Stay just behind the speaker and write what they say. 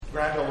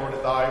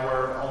that thy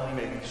word only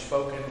may be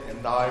spoken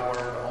and thy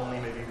word only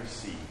may be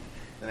received.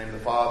 In the name of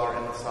the Father,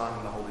 and the Son,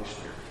 and the Holy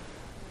Spirit.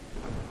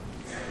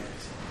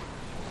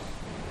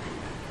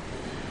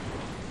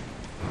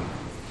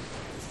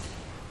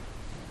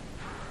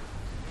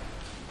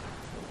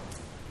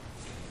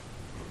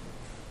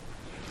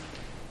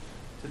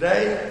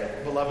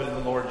 Today, beloved in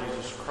the Lord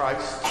Jesus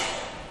Christ,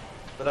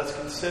 let us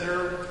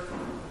consider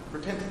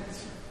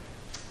repentance.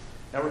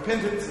 Now,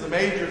 repentance is a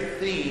major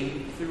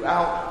theme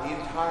throughout the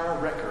entire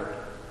record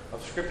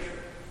of Scripture.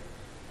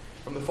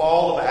 From the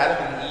fall of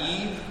Adam and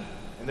Eve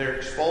and their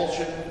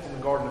expulsion from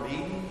the Garden of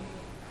Eden,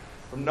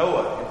 from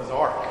Noah and his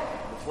ark,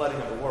 the flooding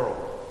of the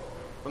world,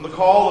 from the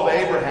call of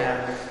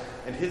Abraham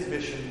and his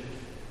mission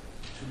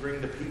to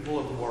bring the people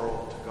of the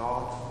world to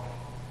God,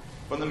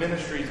 from the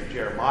ministries of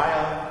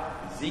Jeremiah,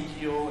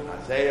 Ezekiel, and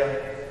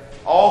Isaiah,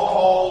 all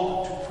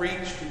called to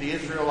preach to the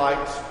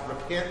Israelites,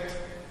 repent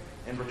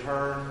and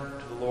return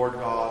to the Lord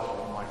God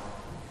Almighty.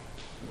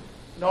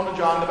 And on to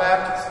John the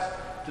Baptist,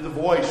 to the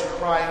voice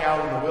crying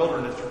out in the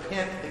wilderness,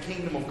 repent, the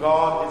kingdom of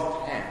God is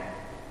at hand.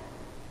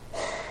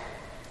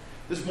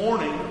 This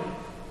morning,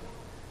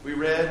 we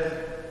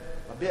read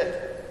a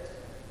bit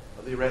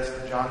of the arrest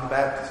of John the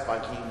Baptist by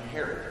King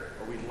Herod,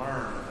 or we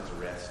learn of his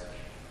arrest,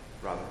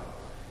 rather.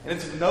 And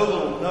it's of no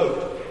little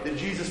note that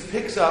Jesus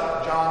picks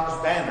up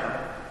John's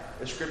banner,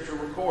 as Scripture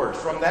records.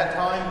 From that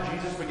time,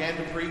 Jesus began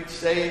to preach,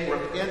 saying,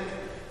 repent,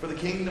 for the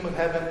kingdom of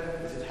heaven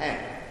is at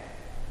hand.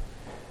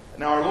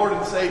 Now, our Lord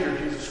and Savior,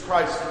 Jesus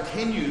Christ,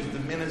 continues the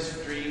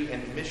ministry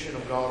and mission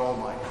of God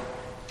Almighty.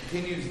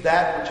 Continues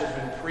that which has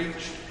been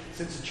preached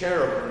since the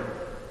cherubim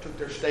took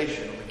their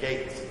station on the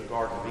gates of the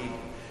Garden of Eden,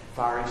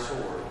 fiery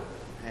sword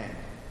in hand.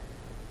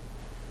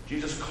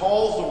 Jesus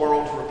calls the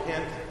world to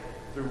repent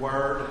through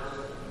word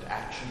and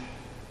action.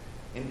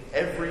 In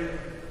every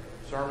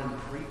sermon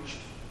preached,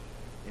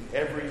 in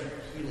every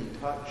healing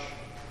touch,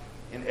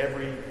 in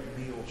every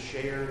meal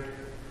shared,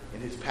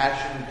 in his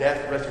passion,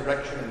 death,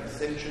 resurrection, and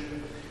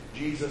ascension,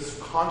 Jesus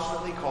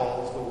constantly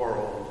calls the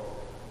world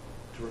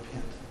to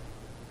repent.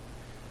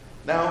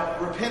 Now,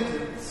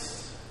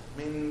 repentance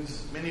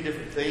means many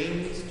different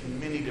things to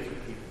many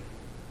different people.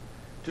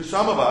 To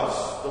some of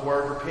us, the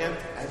word repent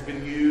has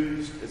been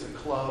used as a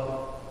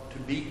club to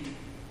beat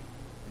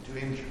and to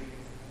injure.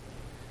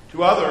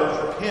 To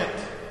others, repent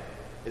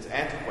is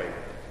antiquated,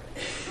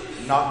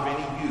 not of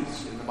any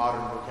use in the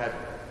modern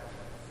vocabulary.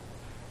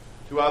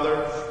 To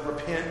others,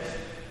 repent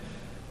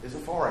is a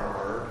foreign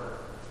word,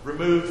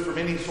 removed from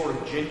any sort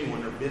of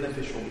genuine or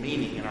beneficial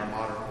meaning in our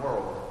modern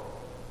world.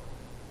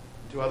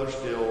 To others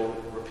still,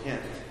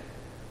 repent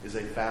is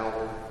a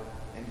foul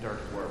and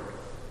dirty word.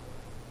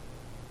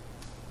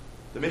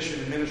 The mission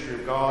and ministry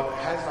of God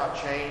has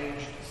not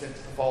changed since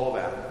the fall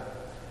of Adam.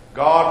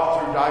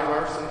 God, through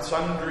diverse and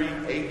sundry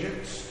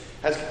agents,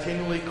 has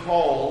continually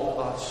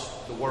called us,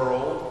 the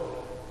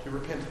world, to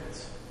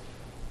repentance.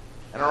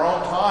 In our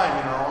own time,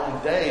 in our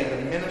own day,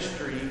 the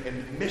ministry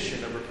and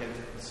mission of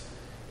repentance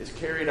is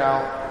carried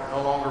out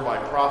no longer by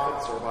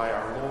prophets or by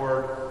our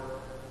Lord,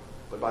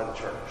 but by the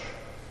church,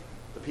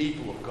 the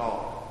people of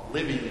God,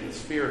 living in the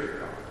Spirit of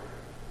God.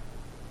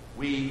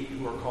 We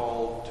who are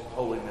called to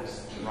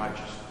holiness and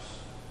righteousness.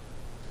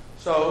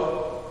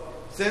 So,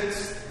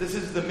 since this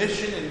is the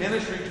mission and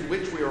ministry to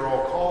which we are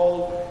all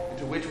called, and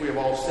to which we have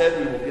all said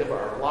we will give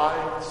our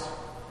lives,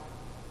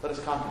 let us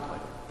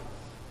contemplate it.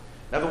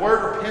 Now, the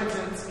word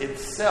repentance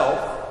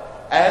itself,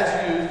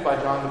 as used by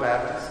John the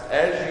Baptist,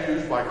 as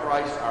used by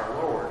Christ our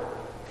Lord,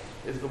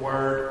 is the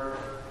word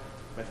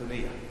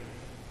metanoia.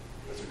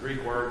 It's a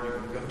Greek word. You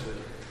can go to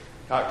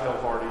cocktail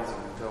parties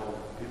and tell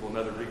people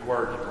another Greek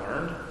word you've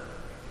learned.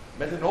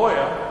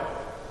 Metanoia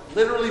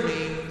literally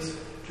means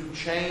to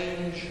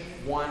change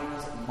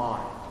one's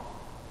mind.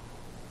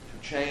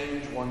 To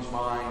change one's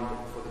mind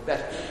for the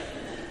better.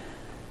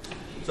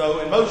 So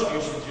in most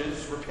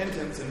usages,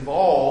 repentance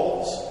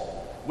involves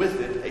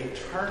with it a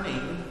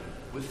turning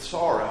with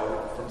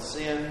sorrow from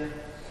sin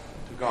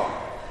to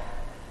God.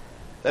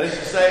 That is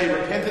to say,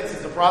 repentance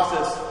is the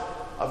process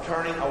of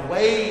turning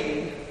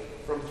away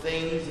from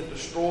things that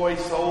destroy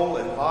soul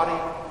and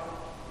body,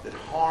 that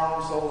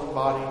harm soul and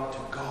body, to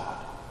God,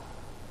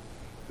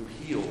 who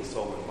heals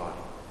soul and body,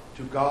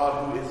 to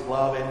God who is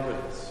love and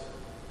goodness.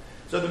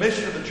 So the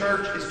mission of the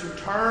church is to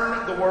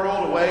turn the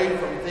world away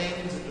from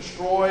things that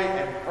destroy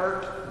and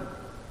hurt,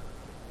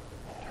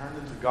 turn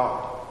them to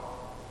God.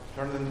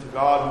 Turn them to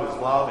God who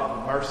is love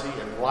and mercy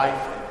and life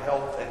and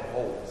health and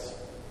wholeness.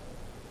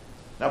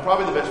 Now,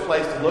 probably the best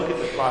place to look at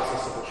the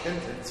process of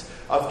repentance,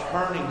 of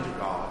turning to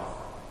God,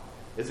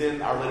 is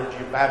in our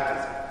liturgy of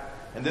baptism.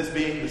 And this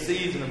being the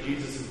season of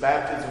Jesus'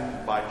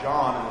 baptism by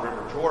John in the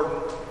River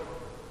Jordan,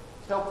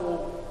 it's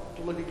helpful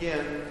to look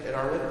again at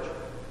our liturgy.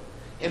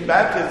 In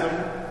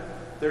baptism,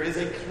 there is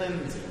a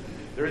cleansing.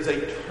 There is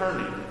a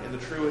turning in the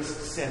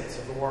truest sense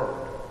of the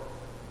word.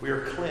 We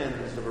are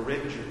cleansed of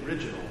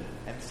original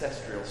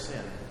ancestral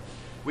sin.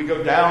 We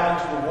go down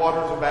into the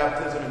waters of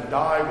baptism and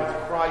die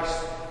with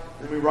Christ,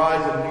 and we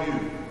rise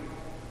anew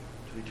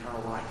to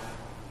eternal life.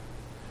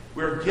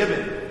 We are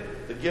given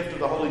the gift of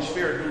the Holy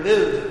Spirit who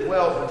lives and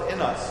dwells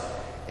within us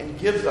and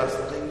gives us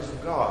the things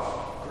of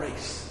God,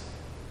 grace.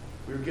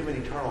 We are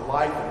given eternal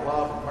life and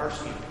love and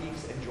mercy and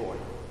peace and joy.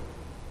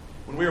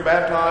 When we are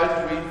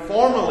baptized, we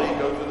formally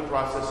go through the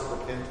process of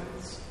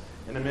repentance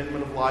and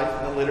amendment of life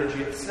in the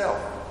liturgy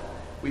itself.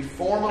 We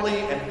formally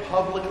and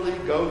publicly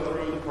go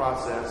through the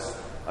process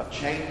of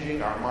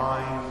changing our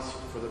minds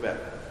for the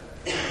better.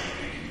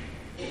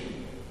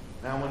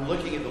 Now, when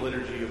looking at the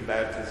liturgy of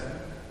baptism,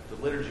 the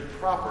liturgy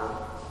proper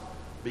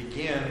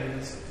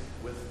begins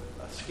with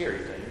a scary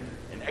thing,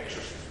 an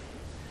exorcism.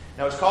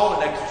 Now, it's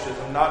called an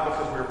exorcism not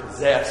because we're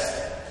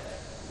possessed,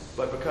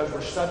 but because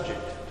we're subject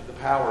to the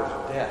powers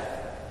of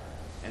death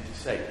and to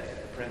Satan,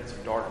 the prince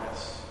of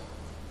darkness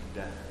and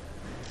death.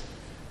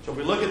 So if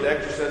we look at the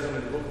exorcism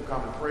in the Book of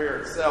Common Prayer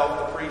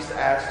itself, the priest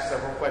asks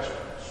several questions.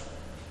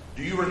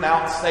 Do you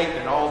renounce Satan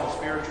and all the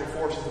spiritual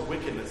forces of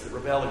wickedness that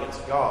rebel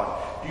against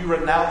God? Do you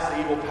renounce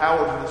the evil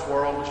powers in this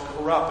world which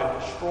corrupt and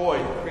destroy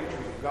the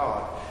creatures of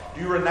God?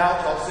 Do you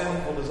renounce all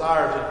sinful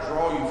desires that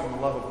draw you from the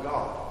love of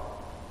God?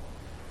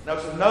 Now,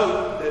 to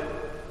note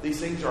that these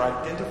things are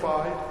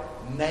identified,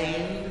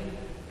 named,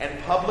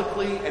 and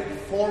publicly and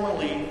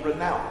formally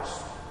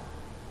renounced.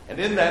 And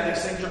in that,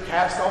 these things are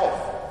cast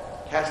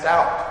off, cast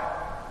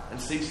out, and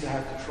cease to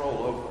have control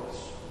over us.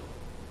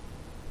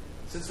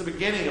 Since the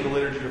beginning of the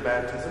liturgy of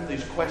baptism,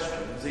 these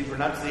questions, these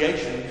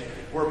renunciations,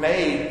 were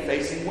made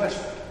facing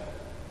westward,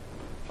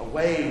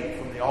 away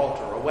from the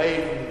altar,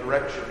 away from the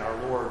direction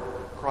our Lord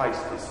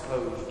Christ is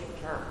supposed to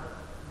turn.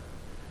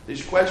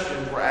 These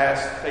questions were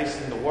asked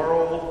facing the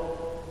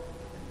world,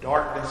 and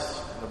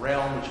darkness, and the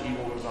realm in which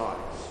evil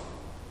resides.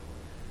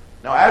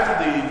 Now,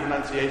 after these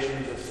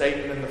renunciations of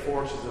Satan and the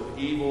forces of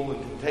evil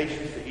and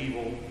temptations to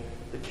evil,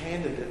 the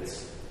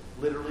candidates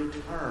literally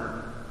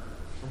turn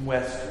from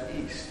west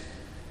to east.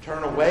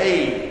 Turn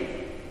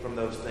away from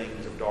those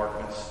things of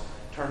darkness.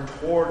 Turn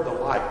toward the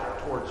light,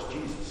 towards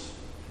Jesus.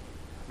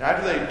 Now,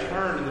 after they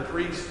turned and the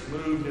priest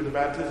moved near the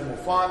baptismal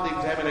font, the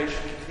examination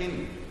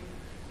continued.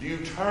 Do you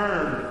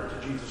turn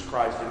to Jesus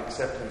Christ and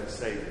accept Him as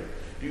Savior?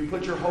 Do you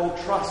put your whole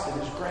trust in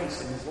His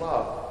grace and His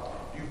love?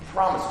 Do you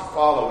promise to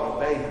follow and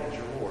obey Him as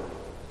your Lord?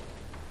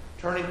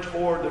 Turning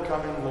toward the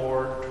coming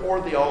Lord,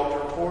 toward the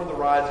altar, toward the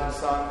rising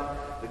sun,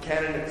 the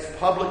candidates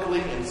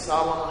publicly and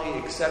solemnly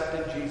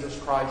accepted Jesus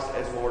Christ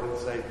as Lord and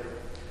Savior.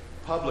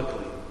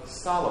 Publicly,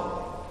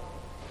 solemnly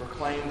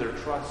proclaimed their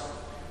trust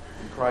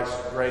in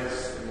Christ's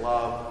grace and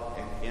love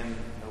and in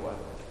no other.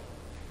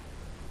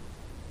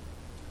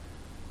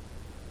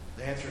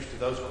 The answers to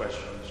those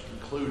questions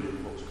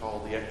concluded what was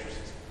called the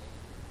exorcism.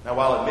 Now,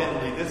 while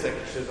admittedly this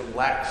exorcism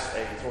lacks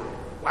a sort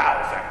of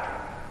wow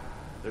factor,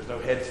 there's no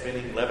head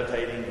spinning,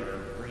 levitating, or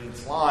green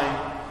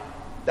slime,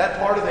 that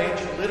part of the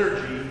ancient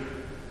liturgy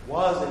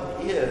was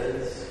and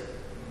is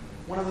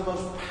one of the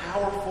most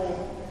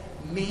powerful,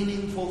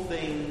 meaningful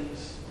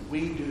things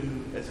we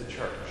do as a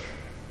church.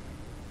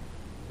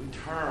 We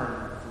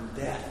turn from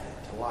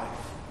death to life.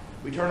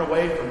 We turn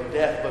away from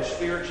death, both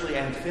spiritually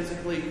and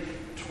physically,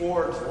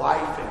 towards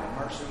life and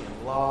mercy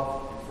and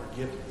love and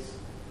forgiveness.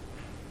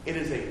 It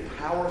is a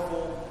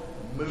powerful,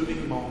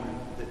 moving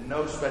moment that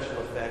no special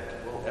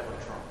effect will ever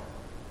trump.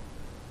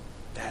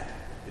 That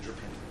is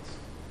repentance.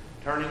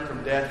 Turning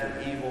from death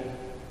and evil,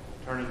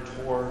 turning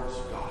towards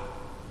God.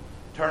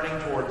 Turning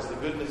towards the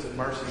goodness and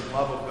mercy and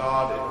love of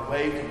God and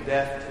away from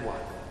death to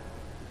life.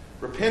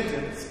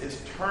 Repentance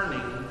is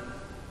turning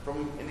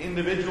from an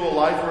individual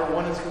life where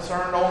one is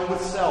concerned only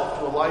with self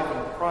to a life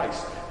in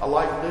Christ, a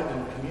life lived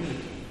in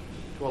community,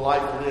 to a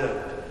life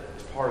lived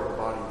as part of the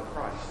body of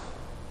Christ.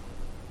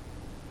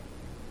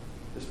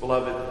 This,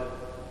 beloved,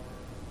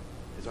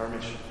 is our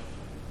mission.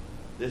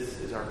 This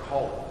is our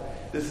calling.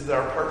 This is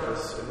our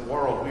purpose in the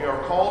world. We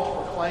are called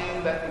to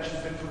proclaim that which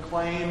has been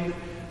proclaimed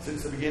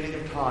since the beginning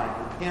of time.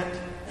 Repent,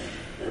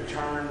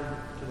 return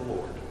to the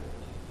Lord.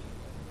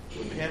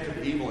 Repent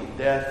of evil and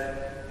death,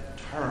 and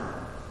turn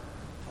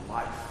to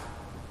life,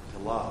 to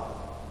love,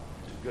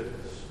 to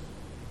goodness.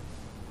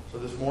 So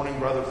this morning,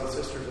 brothers and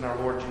sisters in our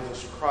Lord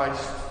Jesus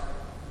Christ,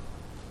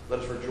 let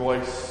us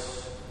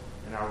rejoice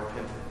in our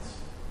repentance.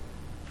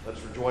 Let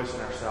us rejoice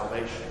in our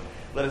salvation.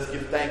 Let us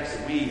give thanks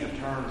that we have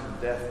turned from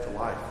death to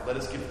life. Let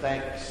us give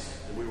thanks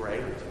that we were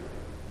able to.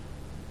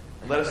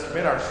 And let us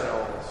commit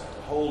ourselves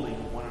to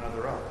holding one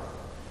another up.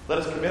 Let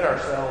us commit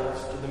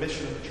ourselves to the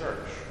mission of the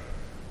church.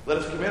 Let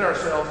us commit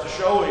ourselves to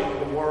showing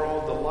the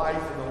world the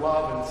life and the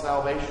love and the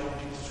salvation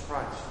of Jesus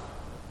Christ.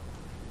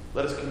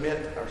 Let us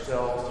commit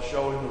ourselves to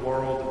showing the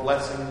world the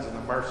blessings and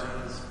the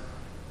mercies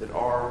that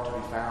are to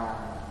be found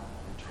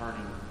in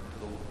turning to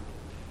the Lord.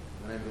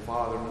 In the name of the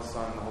Father, and the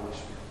Son, and the Holy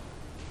Spirit.